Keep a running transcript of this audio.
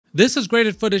This is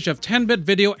graded footage of 10-bit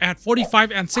video at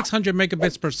 45 and 600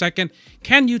 megabits per second.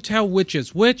 Can you tell which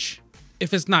is which?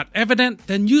 If it's not evident,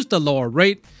 then use the lower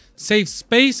rate. Save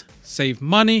space, save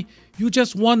money. You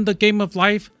just won the game of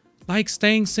life, like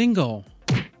staying single.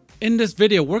 In this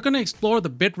video, we're going to explore the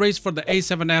bit rates for the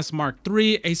A7S Mark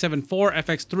III, A7 IV,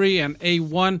 FX3, and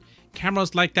A1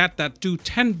 cameras like that do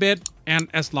 10-bit and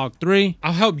S-Log3.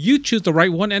 I'll help you choose the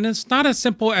right one, and it's not as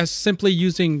simple as simply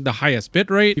using the highest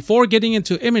bitrate. Before getting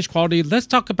into image quality, let's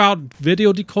talk about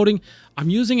video decoding. I'm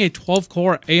using a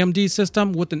 12-core AMD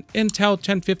system with an Intel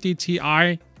 1050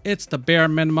 Ti. It's the bare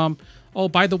minimum. Oh,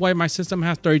 by the way, my system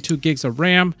has 32 gigs of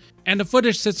RAM, and the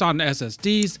footage sits on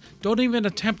SSDs. Don't even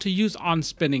attempt to use on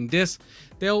spinning disks.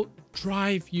 They'll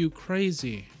drive you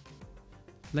crazy.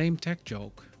 Lame tech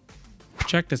joke.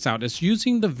 Check this out. It's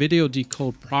using the video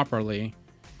decode properly.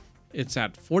 It's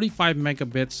at 45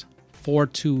 megabits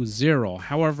 420.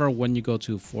 However, when you go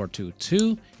to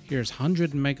 422, here's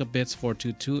 100 megabits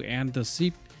 422, and the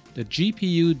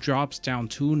GPU drops down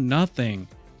to nothing.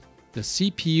 The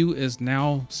CPU is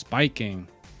now spiking.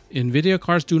 NVIDIA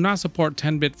cards do not support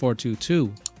 10-bit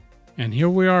 422. And here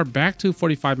we are back to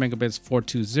 45 megabits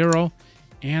 420,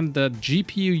 and the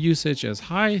GPU usage is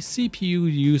high,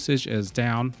 CPU usage is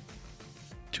down.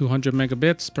 200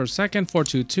 megabits per second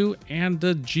 422, and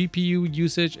the GPU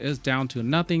usage is down to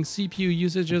nothing, CPU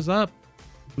usage is up.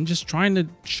 I'm just trying to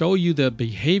show you the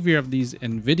behavior of these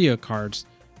NVIDIA cards.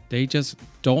 They just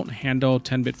don't handle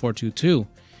 10-bit 422.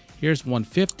 Here's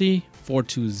 150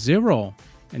 420,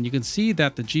 and you can see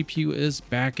that the GPU is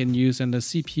back in use and the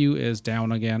CPU is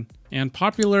down again. And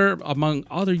popular among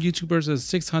other YouTubers is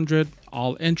 600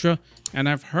 all intra, and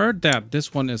I've heard that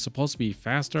this one is supposed to be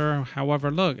faster. However,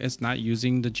 look, it's not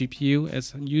using the GPU,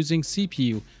 it's using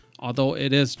CPU, although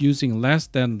it is using less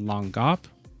than long GOP.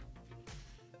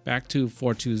 Back to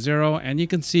 420, and you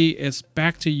can see it's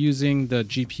back to using the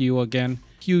GPU again.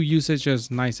 GPU usage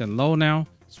is nice and low now.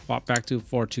 Swap back to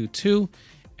 422,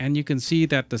 and you can see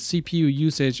that the CPU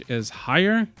usage is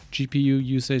higher, GPU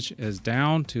usage is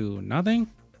down to nothing.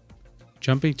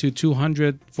 Jumping to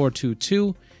 200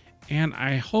 422, and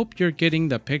I hope you're getting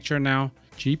the picture now.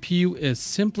 GPU is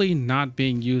simply not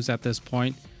being used at this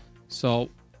point, so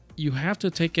you have to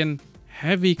take in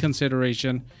heavy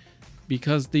consideration,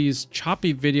 because these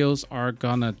choppy videos are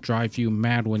gonna drive you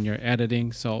mad when you're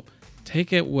editing. So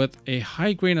take it with a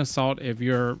high grain of salt. If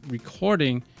you're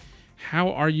recording, how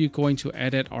are you going to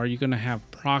edit? Are you gonna have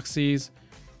proxies?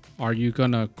 Are you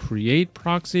gonna create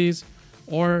proxies?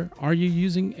 Or are you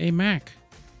using a Mac?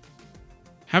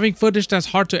 Having footage that's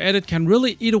hard to edit can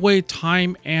really eat away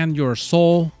time and your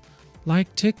soul,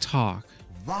 like TikTok.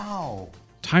 Wow.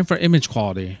 Time for image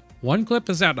quality. One clip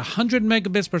is at 100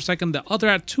 megabits per second, the other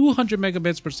at 200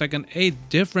 megabits per second, a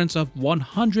difference of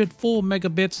 100 full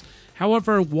megabits.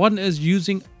 However, one is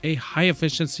using a high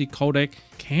efficiency codec.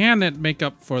 Can it make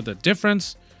up for the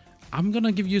difference? I'm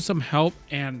gonna give you some help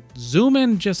and zoom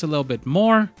in just a little bit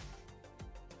more.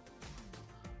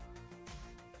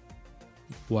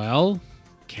 Well,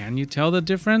 can you tell the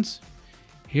difference?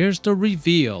 Here's the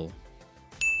reveal.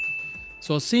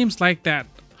 So it seems like that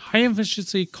high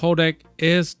efficiency codec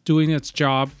is doing its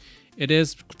job. It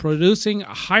is producing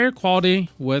a higher quality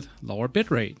with lower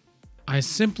bitrate. I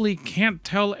simply can't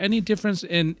tell any difference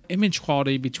in image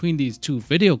quality between these two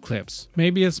video clips.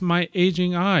 Maybe it's my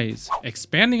aging eyes.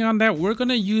 Expanding on that, we're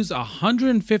gonna use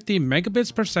 150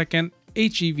 megabits per second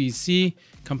HEVC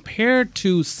compared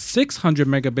to 600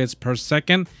 megabits per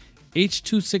second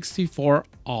H.264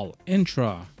 all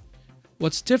intra.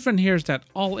 What's different here is that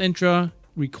all intra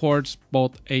records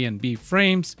both A and B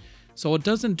frames, so it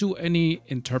doesn't do any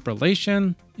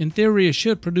interpolation. In theory, it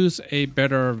should produce a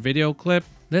better video clip.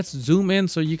 Let's zoom in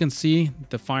so you can see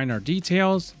the finer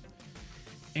details.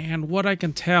 And what I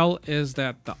can tell is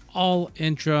that the all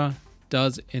intra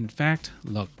does in fact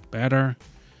look better.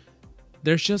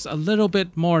 There's just a little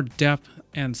bit more depth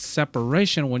and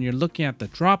separation when you're looking at the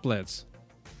droplets.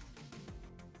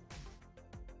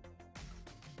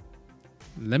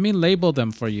 Let me label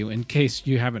them for you in case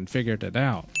you haven't figured it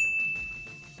out.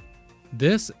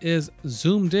 This is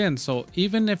zoomed in, so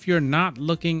even if you're not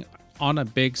looking on a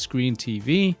big screen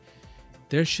TV,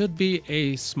 there should be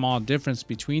a small difference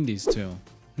between these two.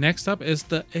 Next up is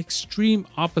the extreme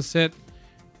opposite.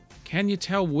 Can you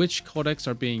tell which codecs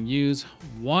are being used?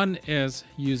 One is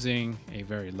using a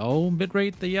very low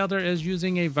bitrate, the other is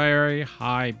using a very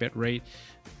high bitrate.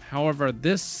 However,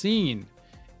 this scene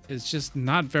is just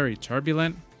not very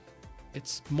turbulent.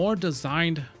 It's more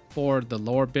designed for the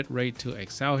lower bitrate to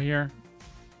excel here.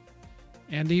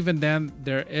 And even then,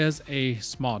 there is a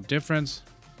small difference.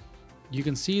 You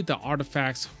can see the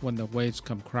artifacts when the waves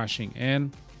come crashing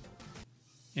in.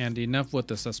 And enough with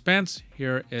the suspense,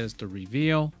 here is the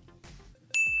reveal.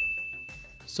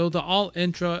 So the all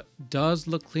intra does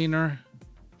look cleaner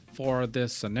for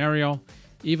this scenario.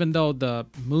 Even though the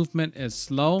movement is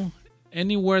slow,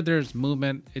 anywhere there's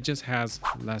movement, it just has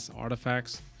less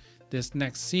artifacts. This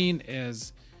next scene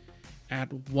is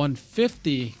at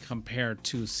 150 compared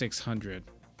to 600.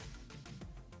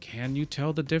 Can you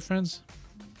tell the difference?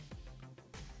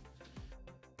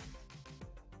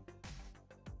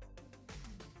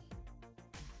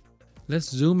 Let's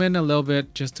zoom in a little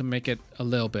bit just to make it a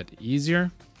little bit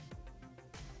easier.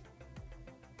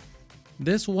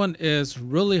 This one is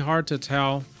really hard to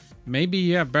tell. Maybe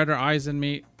you have better eyes than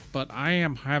me, but I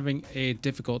am having a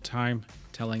difficult time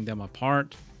telling them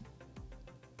apart.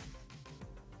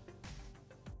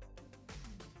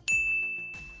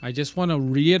 I just want to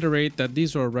reiterate that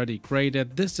these are already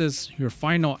graded. This is your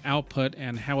final output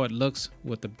and how it looks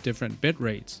with the different bit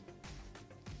rates.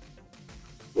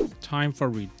 Time for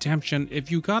redemption. If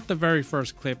you got the very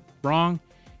first clip wrong,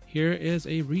 here is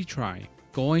a retry.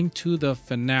 Going to the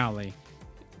finale,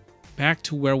 back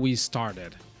to where we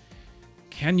started.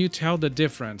 Can you tell the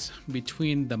difference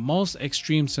between the most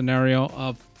extreme scenario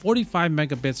of 45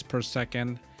 megabits per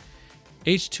second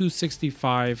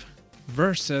H.265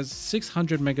 versus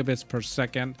 600 megabits per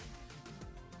second?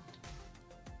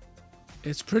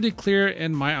 It's pretty clear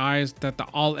in my eyes that the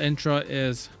all intra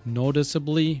is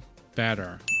noticeably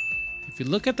better. If you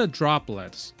look at the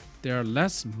droplets, they're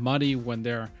less muddy when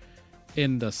they're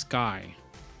in the sky.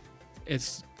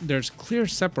 There's clear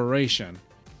separation.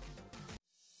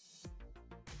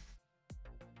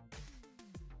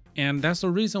 And that's the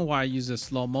reason why I use the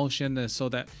slow motion, is so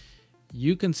that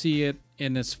you can see it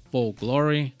in its full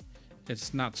glory.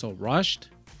 It's not so rushed.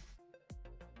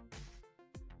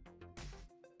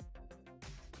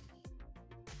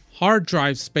 Hard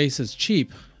drive space is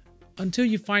cheap until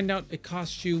you find out it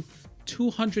costs you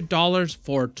 $200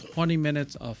 for 20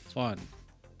 minutes of fun.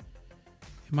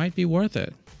 It might be worth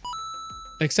it.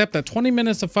 Except that 20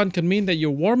 minutes of fun could mean that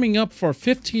you're warming up for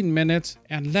 15 minutes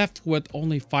and left with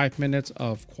only 5 minutes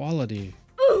of quality.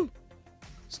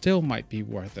 Still might be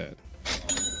worth it.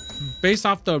 Based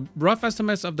off the rough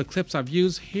estimates of the clips I've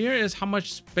used, here is how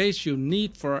much space you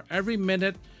need for every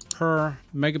minute per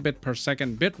megabit per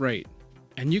second bit rate.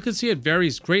 And you can see it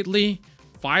varies greatly,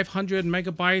 500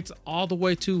 megabytes all the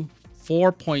way to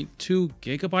 4.2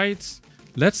 gigabytes.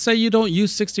 Let's say you don't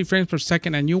use 60 frames per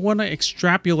second and you want to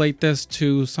extrapolate this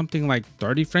to something like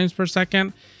 30 frames per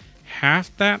second,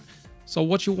 half that. So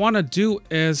what you want to do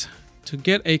is, to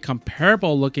get a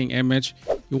comparable looking image,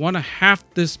 you want to half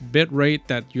this bit rate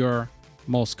that you're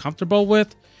most comfortable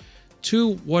with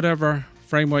to whatever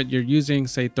frame rate you're using,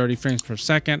 say 30 frames per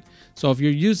second. So if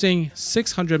you're using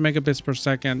 600 megabits per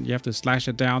second, you have to slash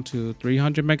it down to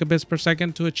 300 megabits per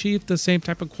second to achieve the same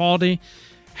type of quality.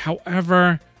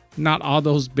 However, not all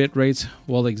those bit rates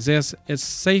will exist. It's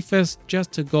safest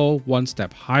just to go one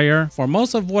step higher. For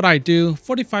most of what I do,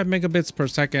 45 megabits per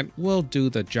second will do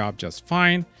the job just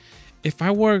fine. If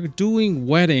I were doing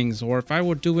weddings, or if I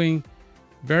were doing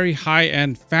very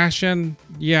high-end fashion,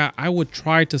 yeah, I would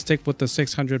try to stick with the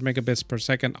 600 megabits per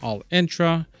second all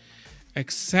intra,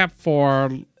 except for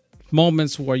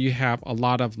moments where you have a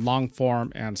lot of long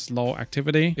form and slow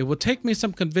activity. It would take me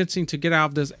some convincing to get out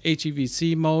of this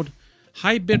HEVC mode.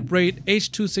 High bit rate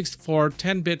H.264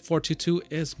 10-bit 422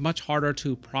 is much harder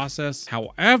to process.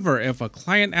 However, if a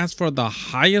client asks for the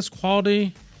highest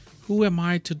quality, who am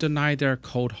I to deny their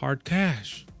cold hard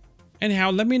cash?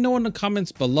 Anyhow, let me know in the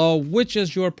comments below which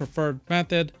is your preferred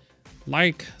method.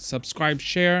 Like, subscribe,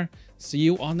 share. See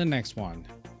you on the next one.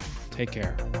 Take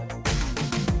care.